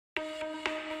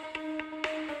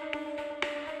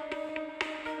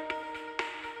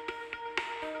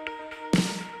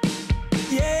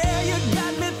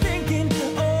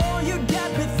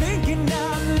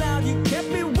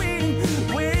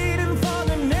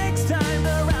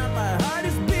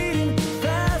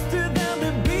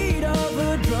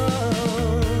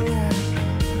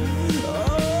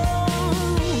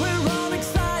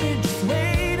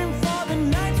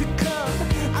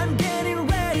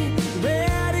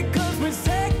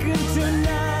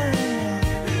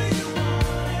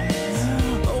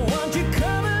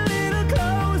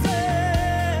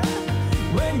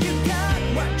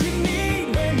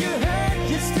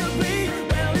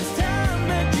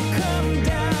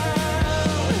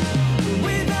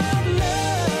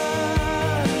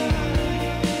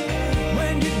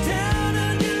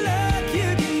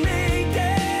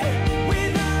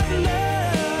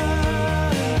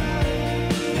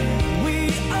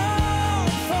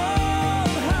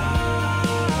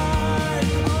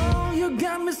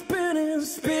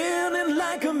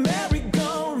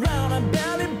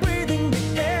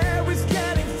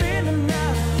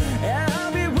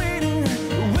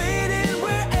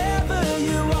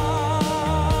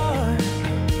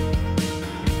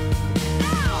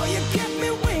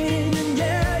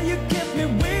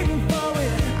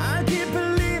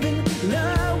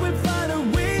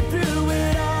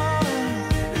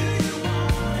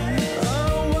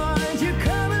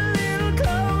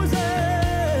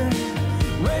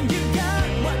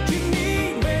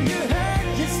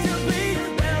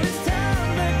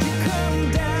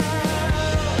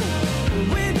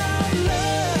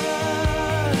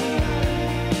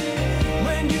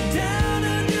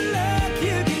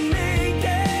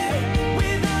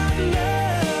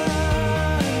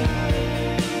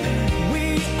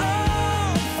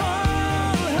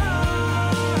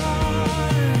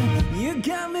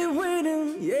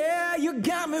You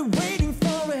got me waiting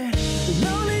for it.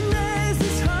 Loneliness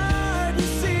is hard to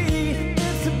see.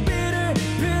 It's a bitter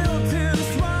pill to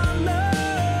swallow.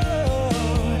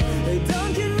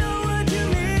 Don't you know what you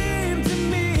mean to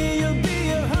me? You'll be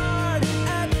a hard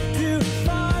act to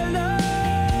follow.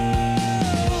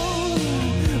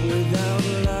 Without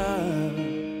love,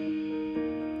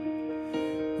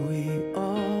 we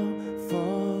all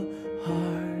fall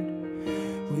hard.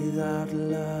 Without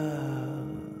love.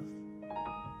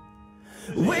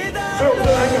 所以我们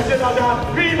很感谢大家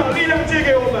愿意把力量借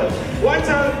给我们，完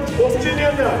成我们今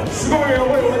天的时光园会，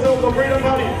完成我们的 Freedom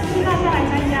Party。谢谢大家来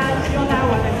参加，希望大家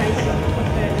玩得开心。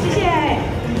对，谢谢，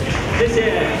谢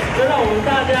谢。就让我们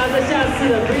大家在下次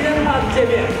的 Freedom Party 见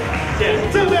面。谢谢，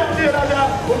真的非常谢谢大家。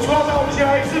我们出道上，我们一起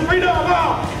来一次 Freedom 好不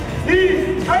好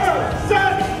？1、2、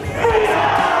3 ，Freedom！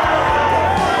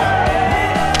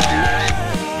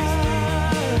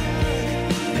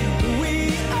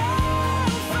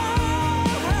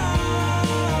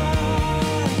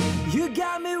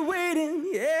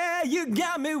 You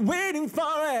got me waiting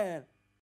for it.